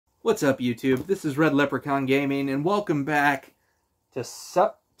What's up, YouTube? This is Red Leprechaun Gaming, and welcome back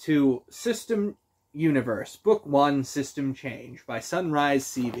to System Universe, Book 1, System Change, by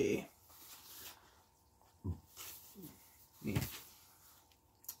SunriseCV.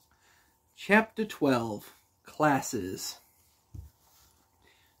 Chapter 12, Classes.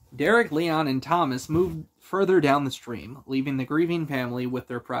 Derek, Leon, and Thomas moved further down the stream, leaving the grieving family with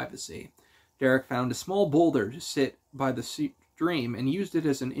their privacy. Derek found a small boulder to sit by the stream and used it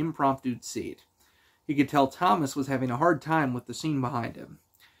as an impromptu seat. He could tell Thomas was having a hard time with the scene behind him.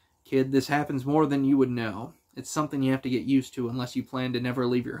 "Kid, this happens more than you would know. It's something you have to get used to unless you plan to never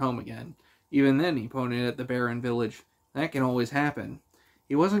leave your home again. Even then," he pointed at the barren village, "that can always happen."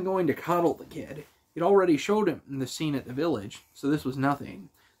 He wasn't going to coddle the kid. He'd already showed him the scene at the village, so this was nothing.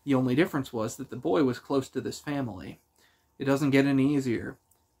 The only difference was that the boy was close to this family. It doesn't get any easier.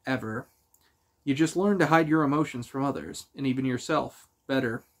 Ever. You just learn to hide your emotions from others, and even yourself,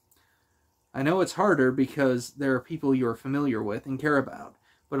 better. I know it's harder because there are people you are familiar with and care about,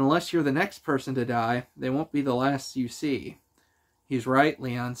 but unless you're the next person to die, they won't be the last you see. He's right,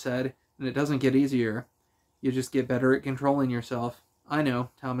 Leon said, and it doesn't get easier. You just get better at controlling yourself. I know,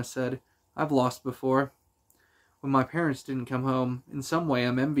 Thomas said. I've lost before. When my parents didn't come home, in some way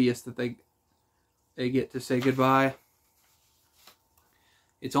I'm envious that they get to say goodbye.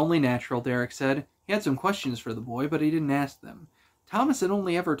 It's only natural, Derek said. He had some questions for the boy, but he didn't ask them. Thomas had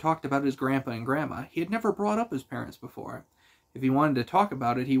only ever talked about his grandpa and grandma. He had never brought up his parents before. If he wanted to talk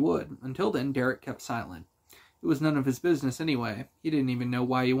about it, he would. Until then, Derek kept silent. It was none of his business anyway. He didn't even know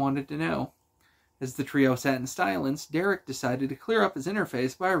why he wanted to know. As the trio sat in silence, Derek decided to clear up his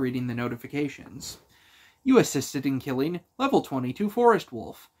interface by reading the notifications. You assisted in killing level 22 Forest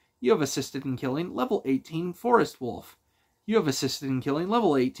Wolf. You have assisted in killing level 18 Forest Wolf. You have assisted in killing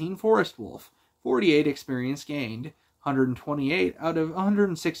level 18 Forest Wolf. 48 experience gained. 128 out of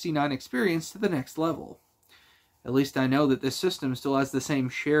 169 experience to the next level. At least I know that this system still has the same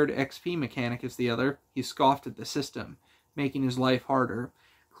shared XP mechanic as the other. He scoffed at the system, making his life harder.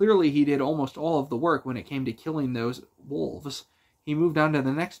 Clearly he did almost all of the work when it came to killing those wolves. He moved on to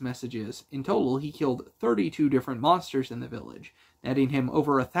the next messages. In total, he killed 32 different monsters in the village, netting him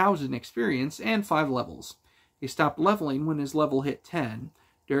over 1,000 experience and 5 levels. He stopped leveling when his level hit 10.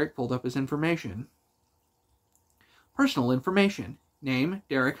 Derek pulled up his information. Personal information. Name,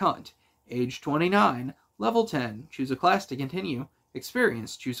 Derek Hunt. Age, 29. Level 10. Choose a class to continue.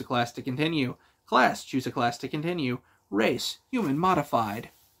 Experience. Choose a class to continue. Class. Choose a class to continue. Race. Human modified.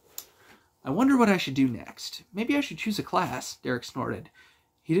 I wonder what I should do next. Maybe I should choose a class, Derek snorted.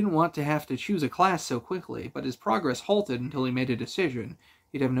 He didn't want to have to choose a class so quickly, but his progress halted until he made a decision.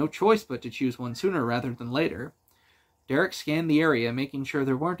 He'd have no choice but to choose one sooner rather than later. Derek scanned the area, making sure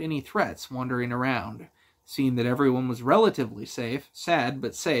there weren't any threats wandering around. Seeing that everyone was relatively safe, sad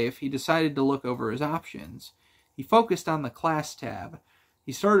but safe, he decided to look over his options. He focused on the class tab.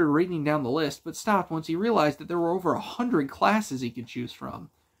 He started reading down the list, but stopped once he realized that there were over 100 classes he could choose from.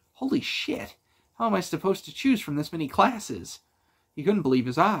 Holy shit! How am I supposed to choose from this many classes? He couldn't believe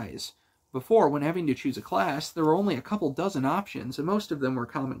his eyes. Before, when having to choose a class, there were only a couple dozen options, and most of them were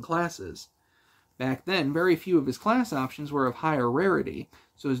common classes. Back then, very few of his class options were of higher rarity,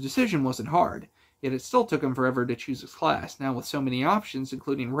 so his decision wasn't hard. Yet it still took him forever to choose his class. Now with so many options,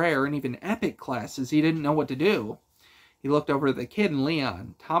 including rare and even epic classes, he didn't know what to do. He looked over at the kid and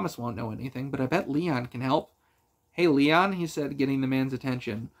Leon. Thomas won't know anything, but I bet Leon can help. Hey, Leon, he said, getting the man's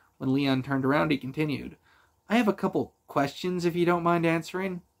attention. When Leon turned around, he continued. I have a couple questions, if you don't mind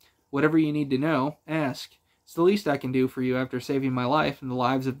answering. Whatever you need to know, ask. It's the least I can do for you after saving my life and the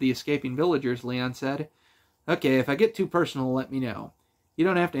lives of the escaping villagers, Leon said. Okay, if I get too personal, let me know. You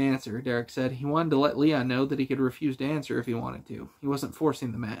don't have to answer, Derek said. He wanted to let Leon know that he could refuse to answer if he wanted to. He wasn't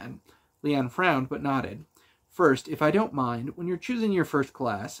forcing the man. Leon frowned, but nodded. First, if I don't mind, when you're choosing your first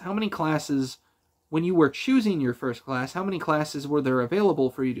class, how many classes were there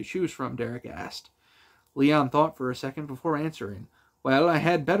available for you to choose from, Derek asked. Leon thought for a second before answering. Well, I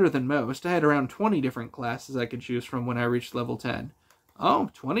had better than most. I had around 20 different classes I could choose from when I reached level 10.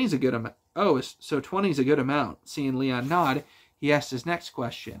 Oh, 20's a good amount. So 20's a good amount. Seeing Leon nod, he asked his next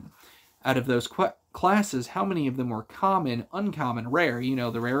question. Out of those classes, how many of them were common, uncommon, rare? You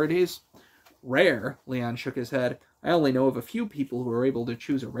know, the rarities? Rare? Leon shook his head. I only know of a few people who were able to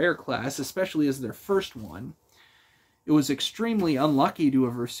choose a rare class, especially as their first one. I was extremely lucky to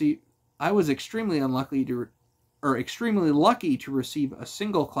receive a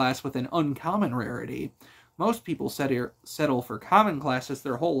single class with an uncommon rarity. Most people settle for common classes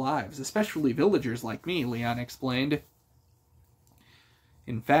their whole lives, especially villagers like me, Leon explained.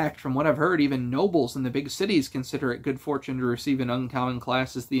 In fact, from what I've heard, even nobles in the big cities consider it good fortune to receive an uncommon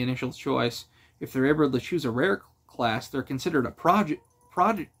class as the initial choice. If they're able to choose a rare class, they're considered a prodigy,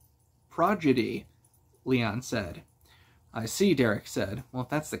 Leon said. I see, Derek said. Well, if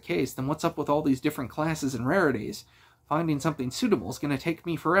that's the case, then what's up with all these different classes and rarities? Finding something suitable is going to take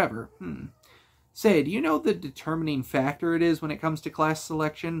me forever. Say, do you know the determining factor it is when it comes to class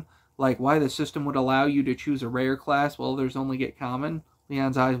selection? Like why the system would allow you to choose a rare class while others only get common?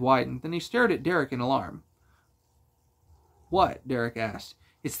 Leon's eyes widened. Then he stared at Derek in alarm. What? Derek asked.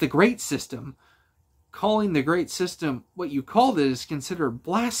 It's the Great System. Calling the Great System what you called it is considered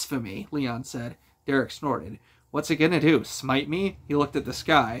blasphemy, Leon said. Derek snorted. What's it gonna do, smite me? He looked at the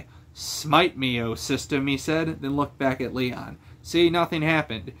sky. Smite me, O system, he said, then looked back at Leon. See, nothing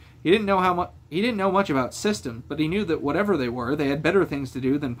happened. He didn't know much about systems, but he knew that whatever they were, they had better things to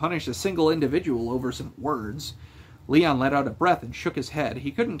do than punish a single individual over some words. Leon let out a breath and shook his head.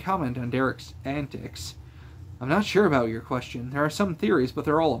 He couldn't comment on Derek's antics. I'm not sure about your question. There are some theories, but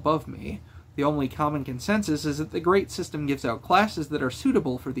they're all above me. The only common consensus is that the Great System gives out classes that are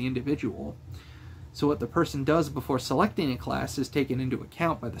suitable for the individual. So what the person does before selecting a class is taken into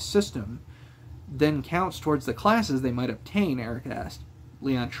account by the system, then counts towards the classes they might obtain, Eric asked.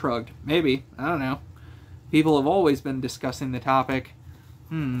 Leon shrugged. Maybe. I don't know. People have always been discussing the topic.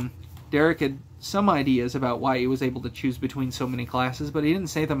 Derek had some ideas about why he was able to choose between so many classes, but he didn't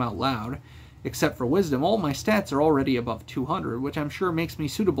say them out loud. Except for wisdom, all my stats are already above 200, which I'm sure makes me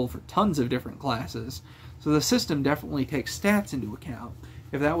suitable for tons of different classes. So the system definitely takes stats into account.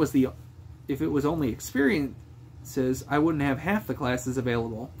 If it was only experiences, I wouldn't have half the classes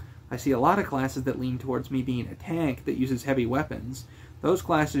available. I see a lot of classes that lean towards me being a tank that uses heavy weapons. Those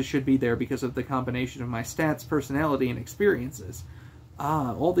classes should be there because of the combination of my stats, personality, and experiences.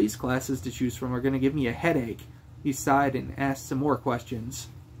 All these classes to choose from are going to give me a headache. He sighed and asked some more questions.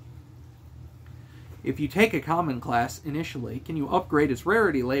 If you take a common class initially, can you upgrade its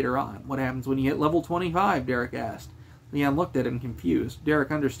rarity later on? What happens when you hit level 25? Derek asked. Leon looked at him confused.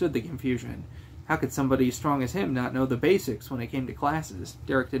 Derek understood the confusion. How could somebody as strong as him not know the basics when it came to classes?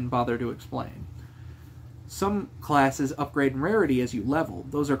 Derek didn't bother to explain. Some classes upgrade in rarity as you level.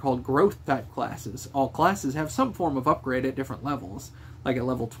 Those are called growth-type classes. All classes have some form of upgrade at different levels, like at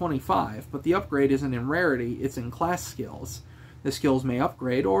level 25, but the upgrade isn't in rarity, it's in class skills. The skills may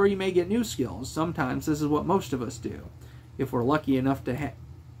upgrade, or you may get new skills. Sometimes this is what most of us do. If we're lucky enough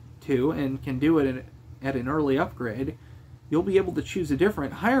to and can do it at an early upgrade, you'll be able to choose a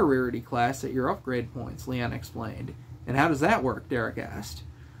different, higher rarity class at your upgrade points, Leon explained. And how does that work? Derek asked.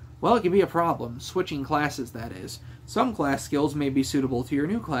 Well, it can be a problem, switching classes, that is. Some class skills may be suitable to your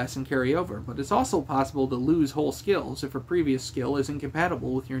new class and carry over, but it's also possible to lose whole skills if a previous skill is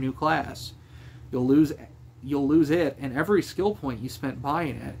incompatible with your new class. You'll lose it and every skill point you spent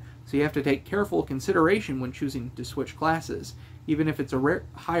buying it, so you have to take careful consideration when choosing to switch classes, even if it's a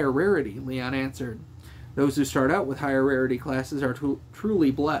higher rarity, Leon answered. Those who start out with higher rarity classes are truly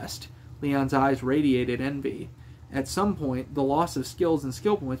blessed. Leon's eyes radiated envy. At some point, the loss of skills and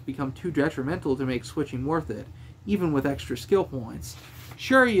skill points become too detrimental to make switching worth it, even with extra skill points.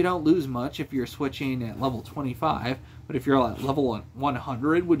 Sure, you don't lose much if you're switching at level 25, but if you're at level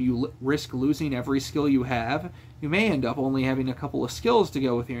 100, would you risk losing every skill you have? You may end up only having a couple of skills to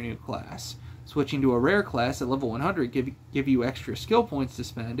go with your new class. Switching to a rare class at level 100 give you extra skill points to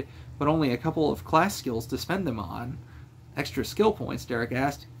spend, but only a couple of class skills to spend them on. Extra skill points, Derek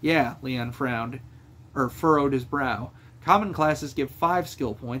asked. Yeah, Leon furrowed his brow. Common classes give 5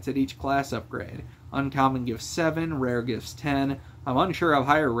 skill points at each class upgrade. Uncommon gives 7, rare gives 10. I'm unsure of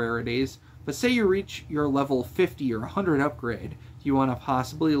higher rarities, but say you reach your level 50 or 100 upgrade. Do you want to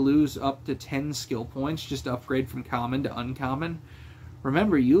possibly lose up to 10 skill points just to upgrade from common to uncommon?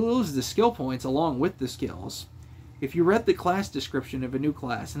 Remember, you lose the skill points along with the skills. If you read the class description of a new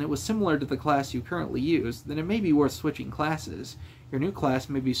class and it was similar to the class you currently use, then it may be worth switching classes. Your new class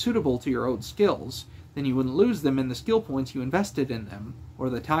may be suitable to your old skills. Then you wouldn't lose them in the skill points you invested in them, or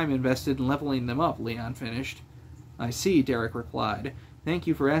the time invested in leveling them up, Leon finished. I see, Derek replied. Thank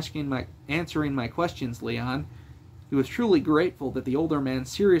you for answering my questions, Leon. He was truly grateful that the older man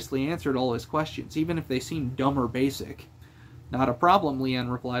seriously answered all his questions, even if they seemed dumb or basic. Not a problem, Leon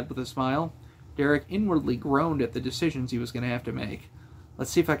replied with a smile. Derek inwardly groaned at the decisions he was going to have to make.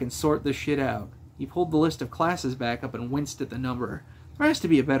 Let's see if I can sort this shit out. He pulled the list of classes back up and winced at the number. There has to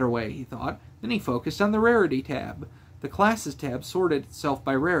be a better way, he thought. Then he focused on the Rarity tab. The Classes tab sorted itself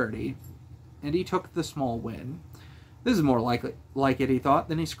by rarity, and he took the small win. This is more like it, he thought.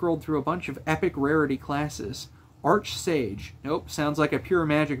 Then he scrolled through a bunch of epic rarity classes. Arch Sage. Nope, sounds like a pure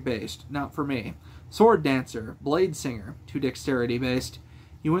magic based. Not for me. Sword Dancer. Blade Singer. Too dexterity based.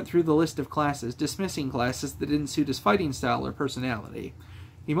 He went through the list of classes, dismissing classes that didn't suit his fighting style or personality.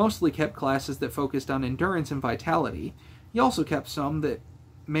 He mostly kept classes that focused on endurance and vitality. He also kept some that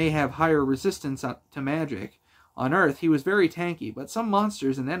may have higher resistance to magic. On Earth, he was very tanky, but some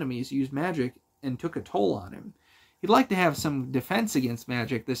monsters and enemies used magic and took a toll on him. He'd like to have some defense against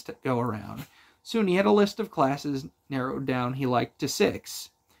magic this go-around. Soon he had a list of classes narrowed down he liked to 6.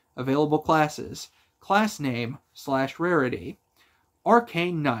 Available classes. Class name / rarity.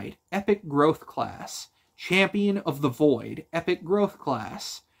 Arcane Knight, Epic Growth Class. Champion of the Void, Epic Growth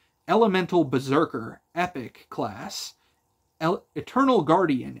Class. Elemental Berserker, Epic Class. Eternal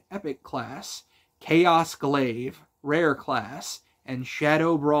Guardian, Epic Class. Chaos Glaive, Rare Class. And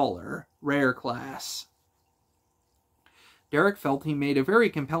Shadow Brawler, Rare Class. Derek felt he made a very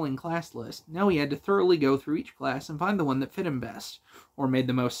compelling class list. Now he had to thoroughly go through each class and find the one that fit him best, or made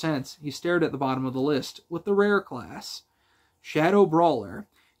the most sense. He stared at the bottom of the list, with the Rare Class. Shadow Brawler.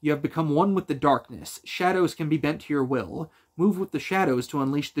 You have become one with the darkness. Shadows can be bent to your will. Move with the shadows to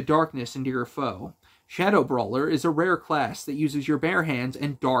unleash the darkness into your foe. Shadow Brawler is a rare class that uses your bare hands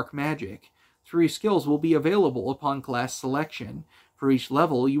and dark magic. 3 skills will be available upon class selection. For each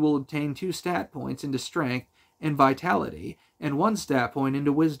level, you will obtain 2 stat points into Strength and Vitality, and 1 stat point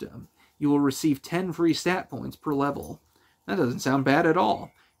into Wisdom. You will receive 10 free stat points per level. That doesn't sound bad at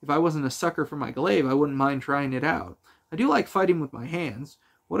all. If I wasn't a sucker for my glaive, I wouldn't mind trying it out. I do like fighting with my hands.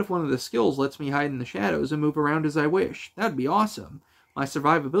 What if one of the skills lets me hide in the shadows and move around as I wish? That'd be awesome. My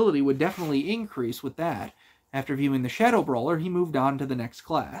survivability would definitely increase with that. After viewing the Shadow Brawler, he moved on to the next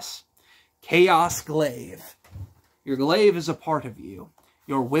class. Chaos Glaive. Your glaive is a part of you.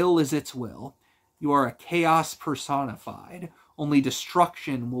 Your will is its will. You are a chaos personified. Only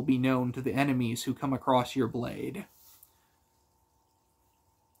destruction will be known to the enemies who come across your blade.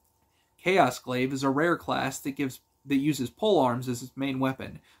 Chaos Glaive is a rare class that uses polearms as its main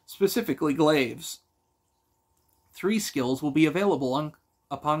weapon, specifically glaives. 3 skills will be available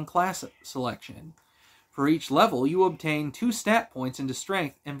upon class selection. For each level, you obtain 2 stat points into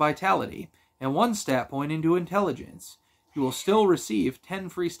Strength and Vitality, and 1 stat point into Intelligence. You will still receive 10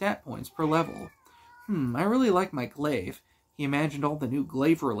 free stat points per level. I really like my glaive. He imagined all the new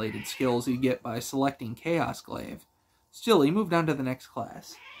glaive-related skills he'd get by selecting Chaos Glaive. Still, he moved on to the next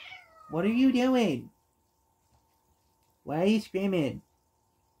class. What are you doing? Why are you screaming?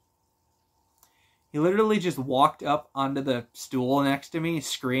 He literally just walked up onto the stool next to me,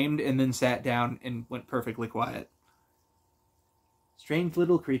 screamed, and then sat down and went perfectly quiet. Strange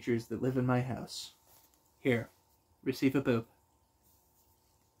little creatures that live in my house. Here, receive a boop.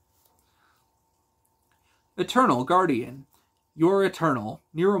 Eternal Guardian. You are eternal,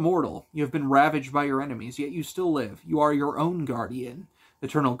 near immortal. You have been ravaged by your enemies, yet you still live. You are your own guardian.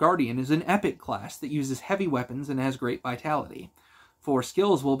 Eternal Guardian is an epic class that uses heavy weapons and has great vitality. 4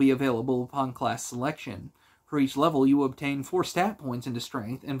 skills will be available upon class selection. For each level, you obtain 4 stat points into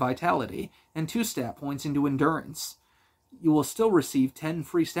Strength and Vitality, and 2 stat points into Endurance. You will still receive 10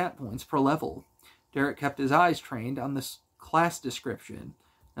 free stat points per level. Derek kept his eyes trained on this class description.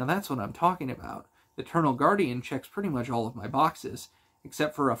 Now that's what I'm talking about. Eternal Guardian checks pretty much all of my boxes,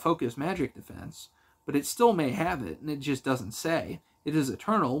 except for a focused magic defense. But it still may have it, and it just doesn't say. It is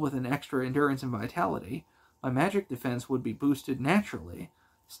eternal with an extra endurance and vitality. My magic defense would be boosted naturally.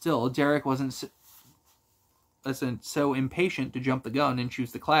 Still, Derek wasn't so impatient to jump the gun and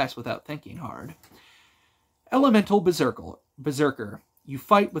choose the class without thinking hard. Elemental Berserker. You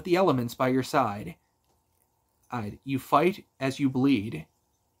fight with the elements by your side. You fight as you bleed,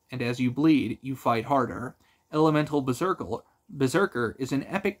 and as you bleed, you fight harder. Elemental Berserker is an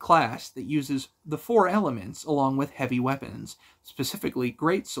epic class that uses the 4 elements along with heavy weapons, specifically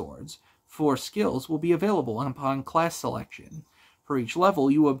great swords. 4 skills will be available upon class selection. For each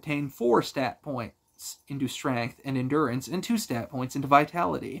level, you obtain 4 stat points into Strength and Endurance and 2 stat points into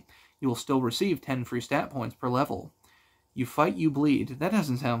Vitality. You will still receive 10 free stat points per level. You fight, you bleed. That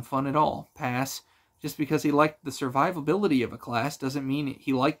doesn't sound fun at all. Pass. Just because he liked the survivability of a class doesn't mean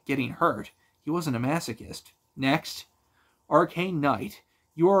he liked getting hurt. He wasn't a masochist. Next. Arcane Knight.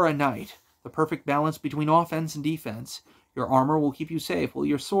 You are a knight, the perfect balance between offense and defense. Your armor will keep you safe while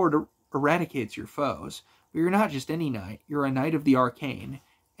your sword eradicates your foes. But you're not just any knight, you're a knight of the arcane,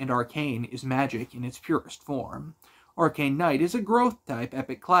 and arcane is magic in its purest form. Arcane Knight is a growth-type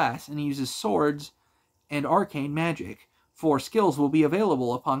epic class, and uses swords and arcane magic. 4 skills will be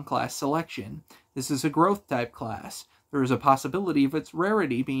available upon class selection. This is a growth-type class. There is a possibility of its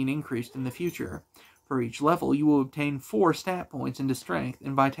rarity being increased in the future. For each level, you will obtain 4 stat points into Strength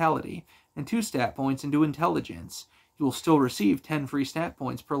and Vitality, and 2 stat points into Intelligence. You will still receive 10 free stat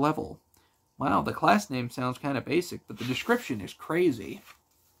points per level. Wow, the class name sounds kind of basic, but the description is crazy.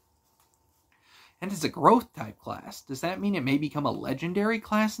 And it's a growth type class. Does that mean it may become a legendary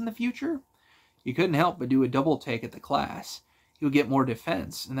class in the future? You couldn't help but do a double take at the class. He would get more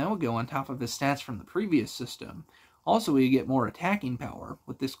defense, and that would go on top of his stats from the previous system. Also, he would get more attacking power.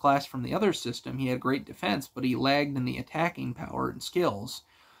 With this class from the other system, he had great defense, but he lagged in the attacking power and skills.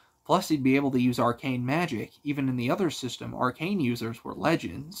 Plus, he'd be able to use arcane magic. Even in the other system, arcane users were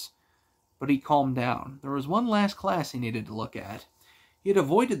legends. But he calmed down. There was one last class he needed to look at. He had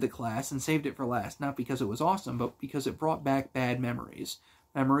avoided the class and saved it for last, not because it was awesome, but because it brought back bad memories.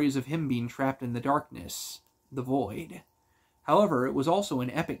 Memories of him being trapped in the darkness, the void. However, it was also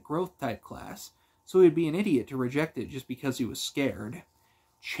an epic growth type class, so he would be an idiot to reject it just because he was scared.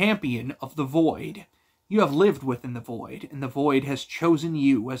 Champion of the Void. You have lived within the Void, and the Void has chosen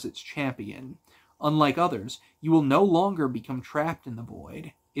you as its champion. Unlike others, you will no longer become trapped in the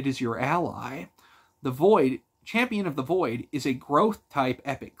Void. It is your ally. The Void, Champion of the Void, is a growth type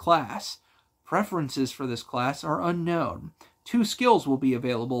epic class. Preferences for this class are unknown. 2 skills will be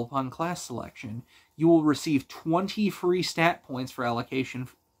available upon class selection. You will receive 20 free stat points for allocation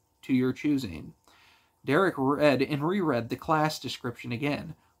to your choosing. Derek read and reread the class description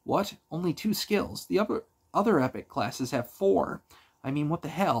again. What? Only 2 skills? The other epic classes have 4. I mean, what the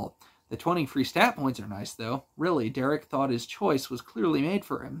hell? The 20 free stat points are nice, though. Really, Derek thought his choice was clearly made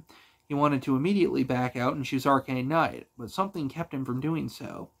for him. He wanted to immediately back out and choose Arcane Knight, but something kept him from doing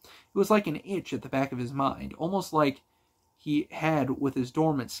so. It was like an itch at the back of his mind, almost like he had with his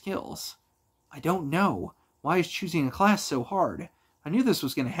dormant skills. I don't know. Why is choosing a class so hard? I knew this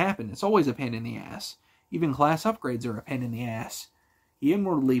was going to happen. It's always a pain in the ass. Even class upgrades are a pain in the ass. He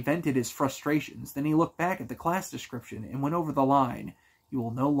inwardly vented his frustrations. Then he looked back at the class description and went over the line. You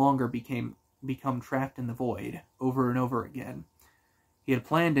will no longer become trapped in the void, over and over again. He had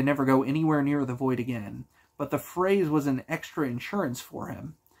planned to never go anywhere near the void again, but the phrase was an extra insurance for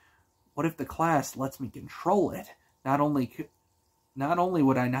him. What if the class lets me control it? Not only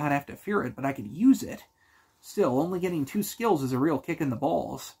would I not have to fear it, but I could use it. Still, only getting 2 skills is a real kick in the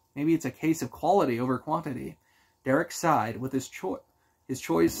balls. Maybe it's a case of quality over quantity. Derek sighed. With his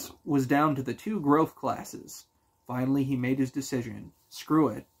choice was down to the 2 growth classes. Finally, he made his decision. Screw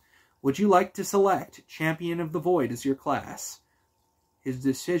it. Would you like to select Champion of the Void as your class? His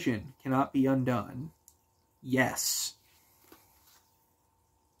decision cannot be undone. Yes.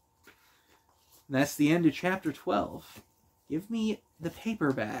 And that's the end of Chapter 12. Give me the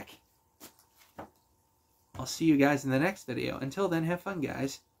paper back. I'll see you guys in the next video. Until then, have fun,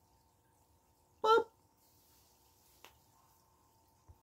 guys.